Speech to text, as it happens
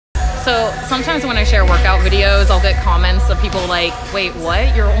So sometimes when I share workout videos, I'll get comments of people like, wait,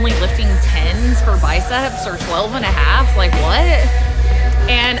 what? You're only lifting 10s for biceps or 12 and a half? Like what?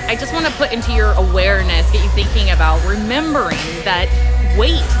 And I just want to put into your awareness, get you thinking about remembering that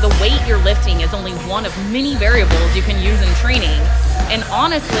the weight you're lifting is only one of many variables you can use in training. And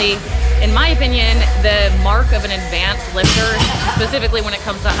honestly, in my opinion, the mark of an advanced lifter, specifically when it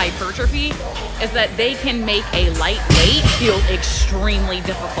comes to hypertrophy, is that they can make a light weight feel extremely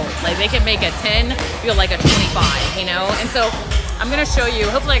difficult. Like they can make a 10 feel like a 25, you know? And so I'm gonna show you,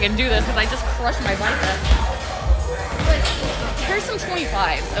 hopefully I can do this because I just crushed my biceps. But here's some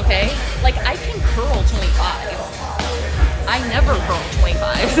 25s, okay? Like I can curl 25s. I never curl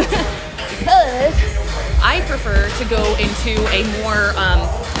 25s because I prefer to go into a more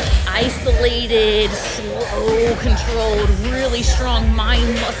isolated, slow, controlled, really strong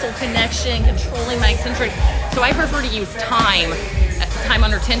mind-muscle connection, controlling my eccentric. So I prefer to use time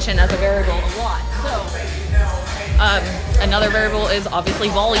under tension as a variable a lot. So another variable is obviously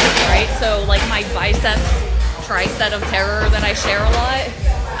volume, right? So like my biceps tricep of terror that I share a lot,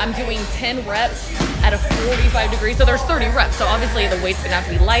 I'm doing 10 reps at a 45 degrees, so there's 30 reps, so obviously the weight's gonna have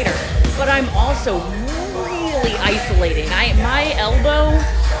to be lighter, but I'm also really isolating. My elbow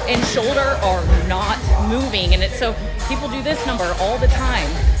and shoulder are not moving, and it's so people do this number all the time.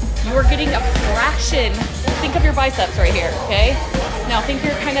 You are getting a fraction. Think of your biceps right here, okay? Now think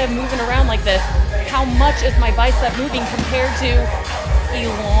you're kind of moving around like this. How much is my bicep moving compared to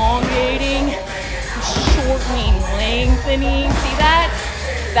elongating, shortening, lengthening? See that?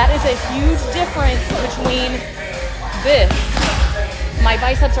 That is a huge difference between this. My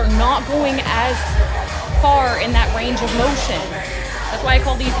biceps are not going as far in that range of motion. That's why I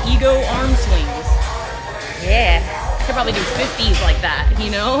call these ego arm swings. Yeah, I could probably do 50s like that,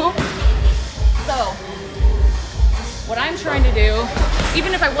 you know? So, what I'm trying to do,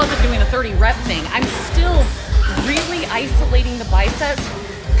 even if I wasn't doing the 30 rep thing, I'm still really isolating the biceps.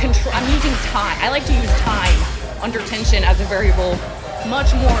 I'm using time. I like to use time under tension as a variable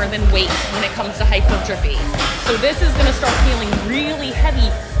much more than weight when it comes to hypertrophy. So this is gonna start feeling really heavy,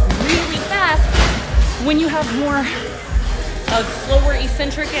 really fast when you have more of slower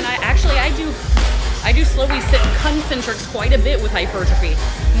eccentric, and I do slow concentrics quite a bit with hypertrophy.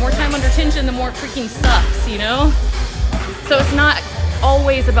 The more time under tension, the more it freaking sucks, you know? So it's not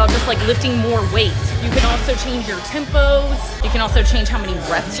always about just like lifting more weight. You can also change your tempos. You can also change how many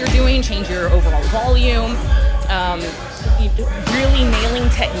reps you're doing, change your overall volume. Really nailing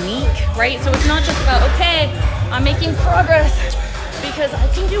technique, right? So it's not just about, okay, I'm making progress because I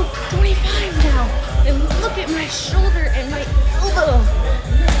can do 25 now, and look at my shoulder and my elbow.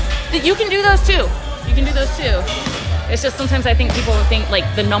 You can do those too. You can do those too. It's just sometimes I think people think like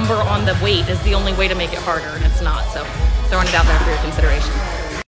the number on the weight is the only way to make it harder, and it's not. So throwing it out there for your consideration.